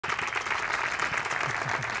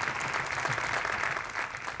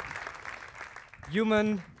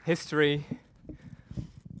Human history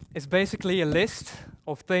is basically a list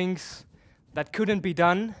of things that couldn't be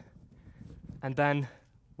done and then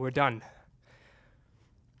were done.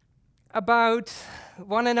 About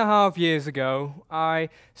 1.5 years ago, I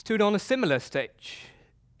stood on a similar stage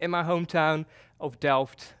in my hometown of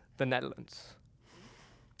Delft, the Netherlands.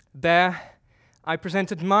 There, I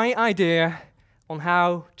presented my idea on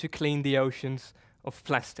how to clean the oceans of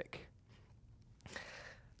plastic.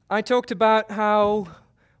 I talked about how,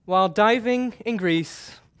 while diving in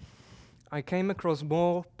Greece, I came across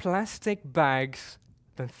more plastic bags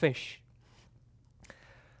than fish.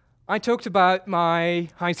 I talked about my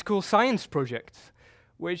high school science project,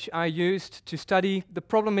 which I used to study the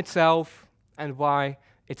problem itself and why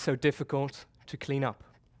it's so difficult to clean up.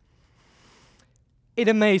 It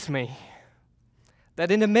amazed me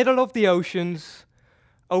that in the middle of the oceans,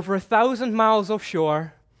 over 1,000 miles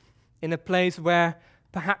offshore, in a place where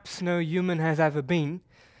perhaps no human has ever been,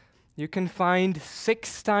 you can find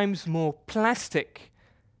 6 times more plastic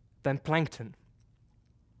than plankton.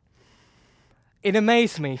 It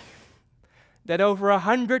amazed me that over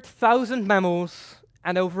 100,000 mammals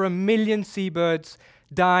and over 1 million seabirds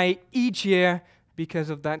die each year because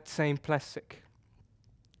of that same plastic.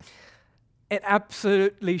 It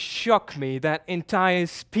absolutely shocked me that entire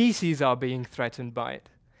species are being threatened by it.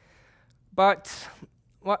 But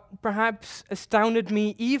what perhaps astounded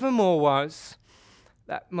me even more was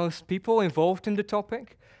that most people involved in the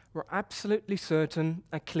topic were absolutely certain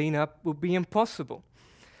a cleanup would be impossible,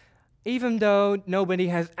 even though nobody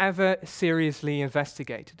has ever seriously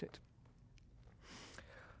investigated it.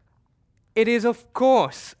 It is, of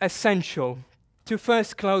course, essential to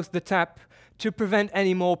first close the tap to prevent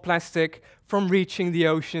any more plastic from reaching the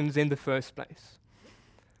oceans in the first place.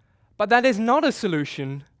 But that is not a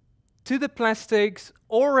solution to the plastics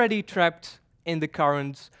already trapped in the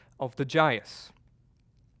currents of the gyres.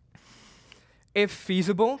 If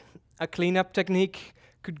feasible, a cleanup technique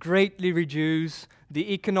could greatly reduce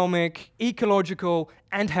the economic, ecological,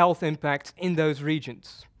 and health impact in those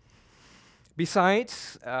regions.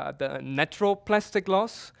 Besides, the natural plastic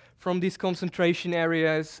loss from these concentration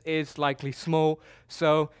areas is likely small,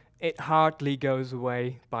 so it hardly goes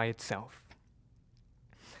away by itself.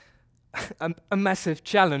 A massive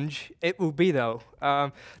challenge it will be, though.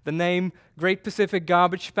 The name Great Pacific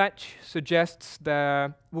Garbage Patch suggests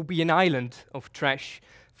there will be an island of trash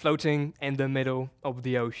floating in the middle of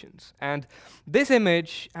the oceans. And this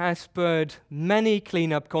image has spurred many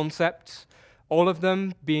cleanup concepts, all of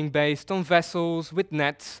them being based on vessels with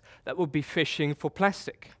nets that will be fishing for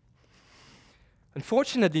plastic.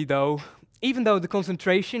 Unfortunately, though, even though the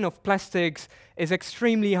concentration of plastics is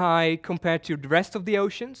extremely high compared to the rest of the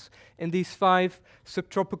oceans in these 5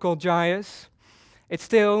 subtropical gyres, it's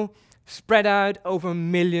still spread out over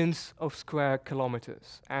millions of square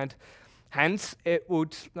kilometers. And hence, it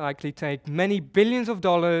would likely take many billions of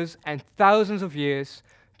dollars and thousands of years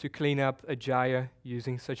to clean up a gyre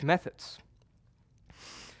using such methods.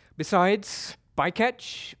 Besides,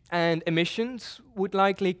 bycatch and emissions would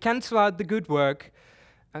likely cancel out the good work,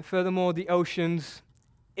 and furthermore, the oceans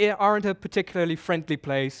aren't a particularly friendly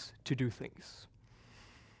place to do things.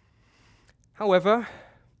 However,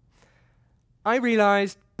 I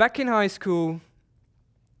realized back in high school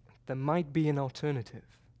there might be an alternative.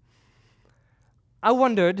 I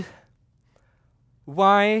wondered,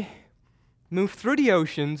 why move through the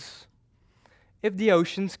oceans if the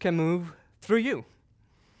oceans can move through you?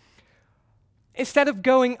 Instead of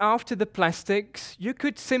going after the plastics, you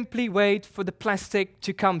could simply wait for the plastic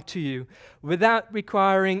to come to you without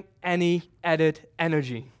requiring any added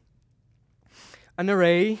energy. An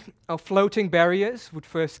array of floating barriers would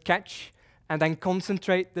first catch and then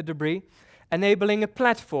concentrate the debris, enabling a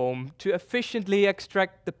platform to efficiently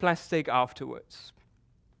extract the plastic afterwards.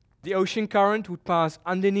 The ocean current would pass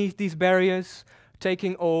underneath these barriers,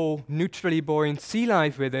 taking all neutrally buoyant sea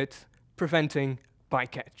life with it, preventing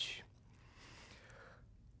bycatch.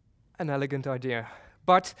 An elegant idea.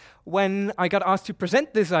 But when I got asked to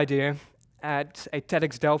present this idea at a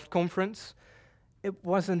TEDx Delft conference, it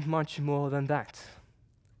wasn't much more than that,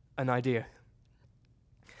 an idea.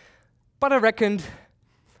 But I reckoned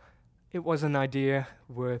it was an idea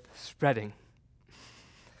worth spreading.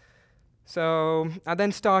 So I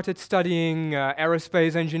then started studying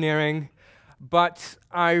aerospace engineering, but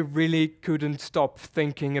I really couldn't stop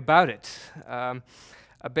thinking about it.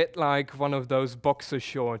 A bit like one of those boxer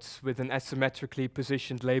shorts with an asymmetrically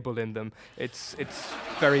positioned label in them. It's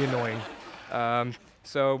very annoying.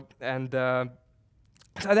 So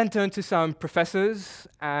I then turned to some professors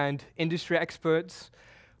and industry experts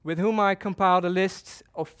with whom I compiled a list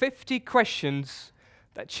of 50 questions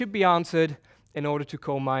that should be answered in order to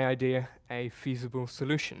call my idea a feasible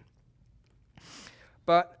solution.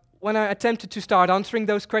 But when I attempted to start answering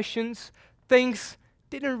those questions, things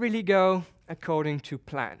didn't really go according to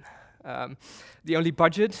plan. The only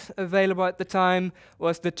budget available at the time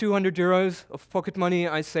was the 200 euros of pocket money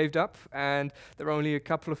I saved up, and there were only a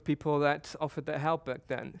couple of people that offered their help back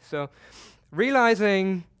then. So,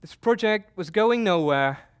 realizing this project was going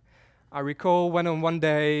nowhere, I recall when on one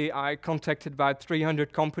day I contacted about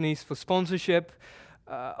 300 companies for sponsorship.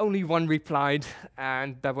 Only one replied,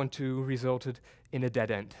 and that one too resulted in a dead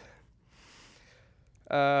end.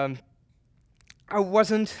 I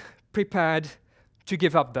wasn't prepared to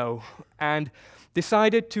give up though, and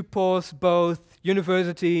decided to pause both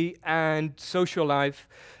university and social life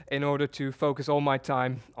in order to focus all my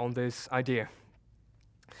time on this idea.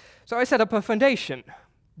 So I set up a foundation,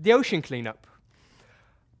 the ocean cleanup.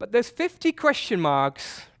 But those 50 question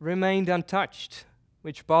marks remained untouched,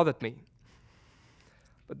 which bothered me.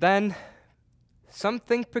 But then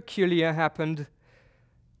something peculiar happened,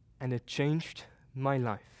 and it changed my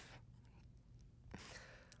life.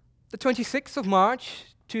 The 26th of March,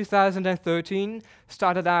 2013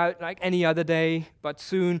 started out like any other day, but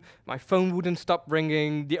soon my phone wouldn't stop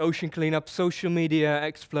ringing, the ocean cleanup social media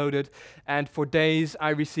exploded, and for days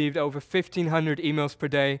I received over 1,500 emails per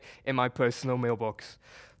day in my personal mailbox.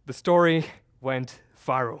 The story went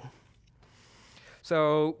viral.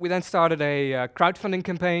 So we then started a crowdfunding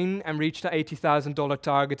campaign and reached the $80,000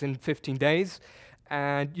 target in 15 days.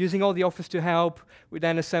 And using all the offers to help, we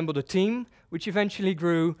then assembled a team, which eventually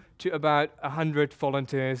grew to about 100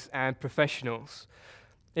 volunteers and professionals.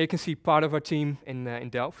 Here you can see part of our team in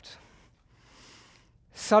Delft.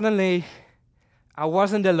 Suddenly, I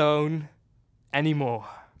wasn't alone anymore.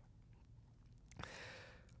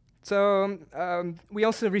 So we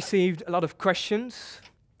also received a lot of questions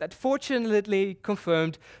that fortunately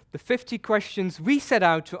confirmed the 50 questions we set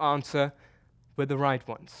out to answer were the right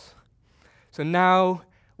ones. So now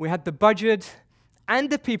we had the budget and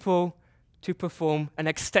the people to perform an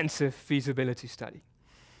extensive feasibility study.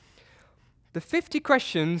 The 50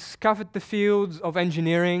 questions covered the fields of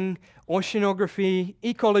engineering, oceanography,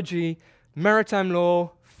 ecology, maritime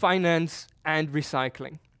law, finance, and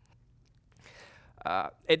recycling.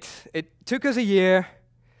 It took us a year,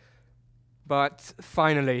 but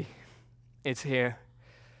finally it's here.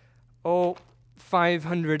 All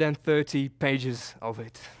 530 pages of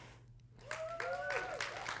it.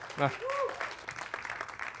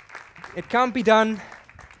 It can't be done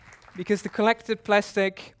because the collected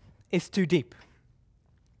plastic is too deep.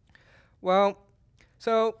 Well,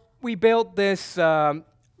 so we built this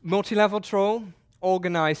multi-level troll,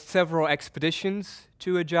 organized several expeditions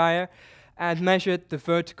to Aegea, and measured the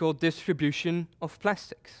vertical distribution of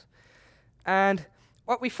plastics. And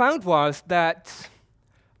what we found was that,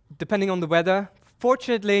 depending on the weather,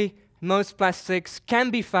 fortunately, most plastics can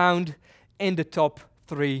be found in the top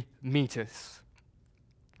 3 meters.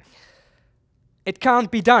 It can't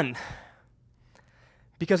be done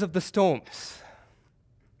because of the storms.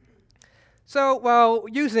 So, well,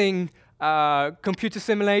 using computer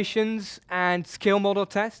simulations and scale model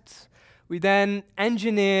tests, we then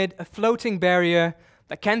engineered a floating barrier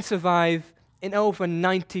that can survive in over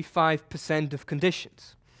 95% of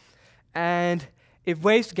conditions. And if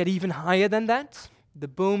waves get even higher than that, the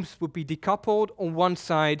booms would be decoupled on one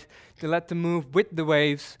side to let them move with the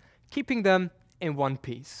waves, keeping them in one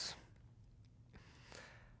piece.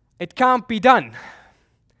 It can't be done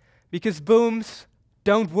because booms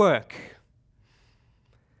don't work.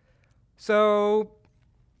 So,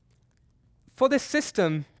 for this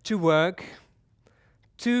system to work,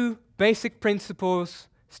 2 basic principles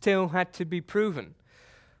still had to be proven.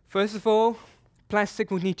 First of all,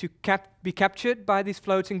 plastic would need to be captured by these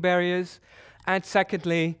floating barriers, and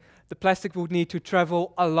secondly, the plastic would need to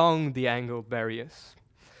travel along the angled barriers.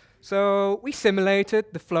 So we simulated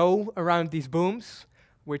the flow around these booms,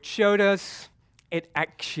 which showed us it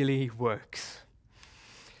actually works.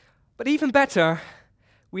 But even better,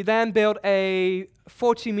 we then built a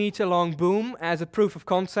 40-meter long boom as a proof of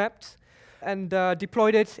concept and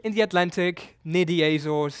deployed it in the Atlantic near the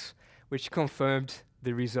Azores, which confirmed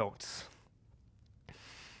the results.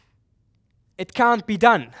 It can't be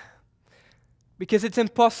done because it's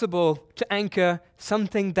impossible to anchor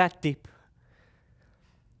something that deep.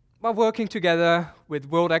 While working together with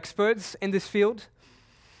world experts in this field,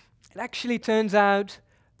 it actually turns out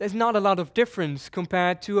there's not a lot of difference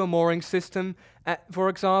compared to a mooring system at, for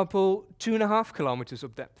example, 2.5 kilometers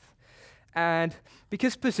of depth. And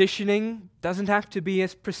because positioning doesn't have to be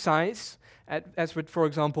as precise as with, for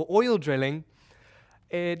example, oil drilling,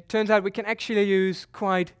 it turns out we can actually use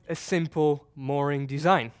quite a simple mooring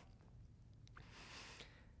design.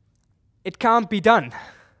 it can't be done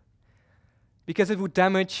because it would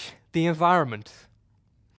damage the environment.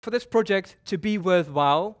 For this project to be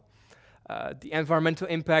worthwhile, the environmental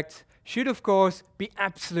impact should, of course, be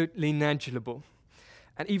absolutely negligible.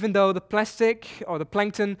 And even though the plastic or the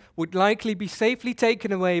plankton would likely be safely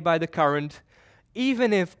taken away by the current,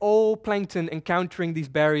 even if all plankton encountering these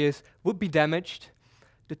barriers would be damaged,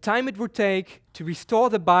 the time it would take to restore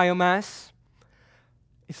the biomass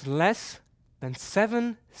is less than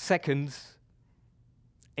 7 seconds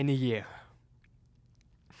in a year.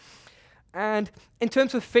 And in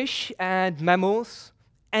terms of fish and mammals,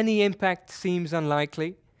 any impact seems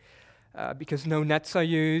unlikely because no nets are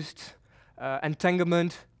used.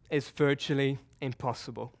 Entanglement is virtually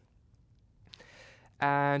impossible.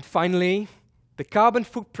 And finally, the carbon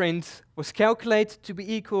footprint was calculated to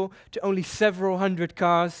be equal to only several hundred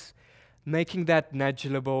cars, making that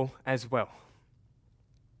negligible as well.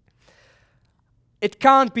 It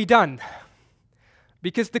can't be done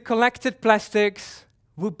because the collected plastics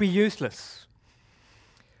would be useless.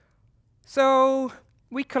 So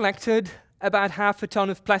we collected about 0.5 ton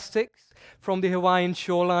of plastics from the Hawaiian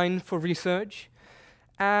shoreline for research.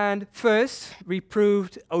 And first, we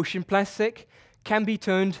proved ocean plastic can be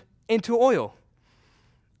turned into oil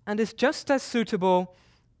and is just as suitable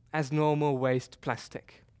as normal waste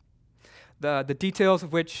plastic. The details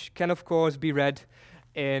of which can, of course, be read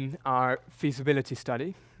in our feasibility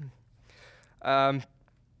study.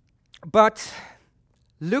 But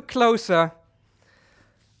look closer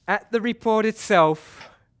at the report itself,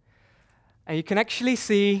 and you can actually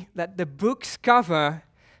see that the book's cover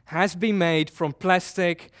has been made from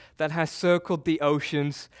plastic that has circled the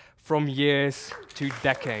oceans from years to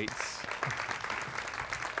decades.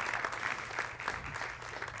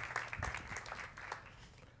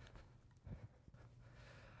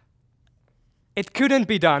 It couldn't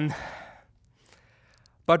be done,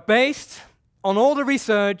 but based on all the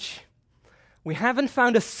research, we haven't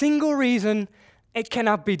found a single reason it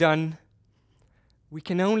cannot be done. We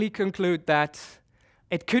can only conclude that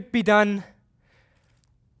it could be done.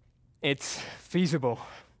 It's feasible.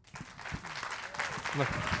 Look.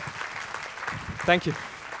 Thank you.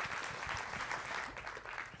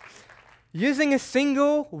 Using a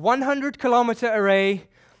single 100-kilometer array,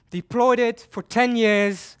 deployed it for 10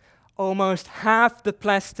 years, almost half the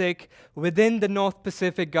plastic within the North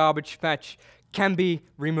Pacific garbage patch can be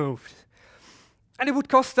removed. And it would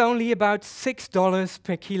cost only about $6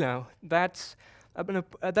 per kilo. That's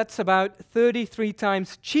about 33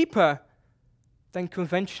 times cheaper than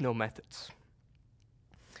conventional methods.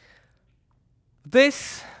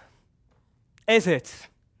 This is it.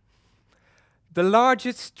 The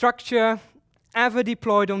largest structure ever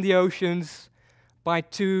deployed on the oceans by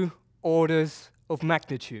 2 orders of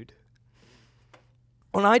magnitude.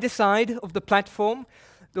 On either side of the platform,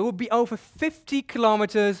 there will be over 50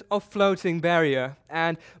 kilometers of floating barrier.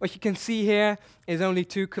 And what you can see here is only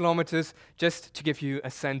 2 kilometers, just to give you a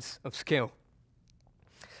sense of scale.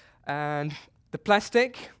 And the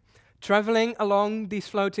plastic traveling along these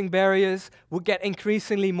floating barriers will get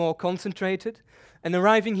increasingly more concentrated. And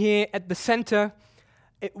arriving here at the center,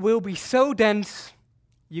 it will be so dense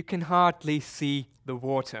you can hardly see the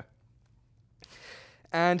water.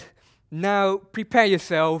 And now prepare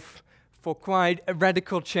yourself for quite a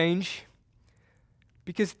radical change,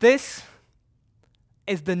 because this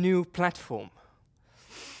is the new platform.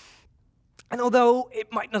 And although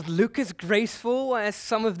it might not look as graceful as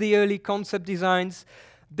some of the early concept designs,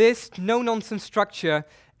 this no-nonsense structure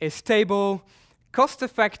is stable,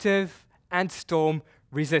 cost-effective, and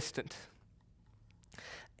storm-resistant.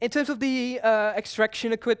 In terms of the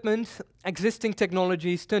extraction equipment, existing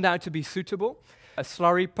technologies turned out to be suitable. A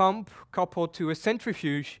slurry pump coupled to a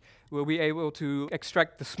centrifuge will be able to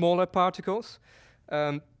extract the smaller particles,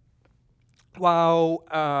 while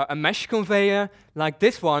a mesh conveyor like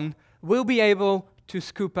this one will be able to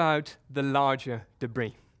scoop out the larger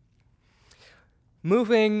debris.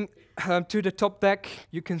 Moving to the top deck,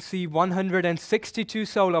 you can see 162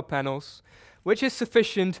 solar panels, which is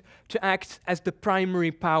sufficient to act as the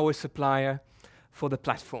primary power supplier for the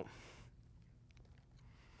platform.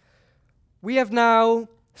 We have now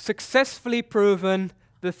successfully proven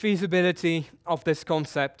the feasibility of this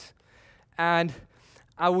concept, and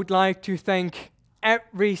I would like to thank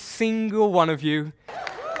every single one of you,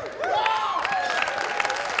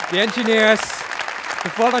 the engineers, the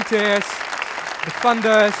volunteers, the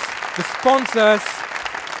funders, the sponsors,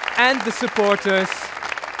 and the supporters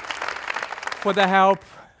for their help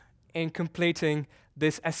in completing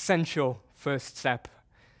this essential first step.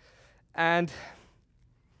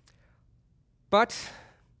 But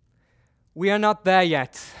we are not there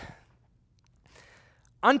yet.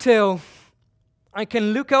 until I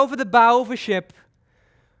can look over the bow of a ship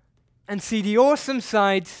and see the awesome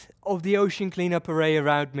sight of the ocean cleanup array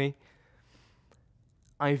around me,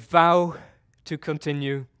 I vow to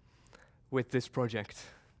continue with this project.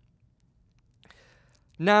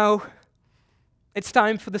 Now, it's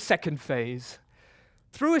time for the second phase.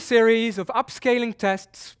 Through a series of upscaling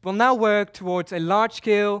tests, we'll now work towards a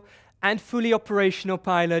large-scale and fully operational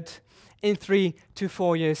pilot in 3 to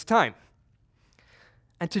 4 years' time.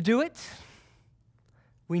 And to do it,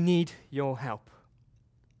 we need your help.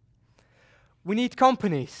 We need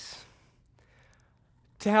companies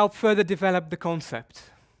to help further develop the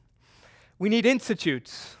concept. We need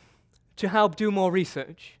institutes to help do more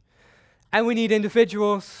research. And we need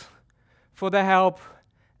individuals for their help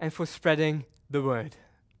and for spreading the word.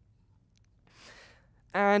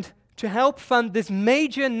 And to help fund this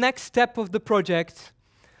major next step of the project,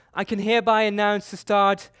 I can hereby announce the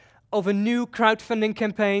start of a new crowdfunding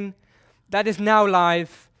campaign that is now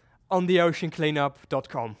live on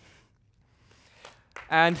theoceancleanup.com.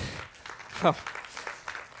 And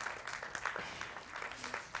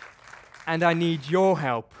I need your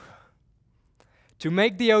help to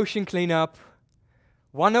make the ocean cleanup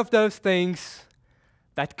one of those things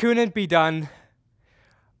that couldn't be done,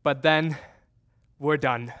 but then we're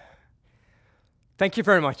done. Thank you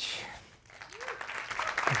very much.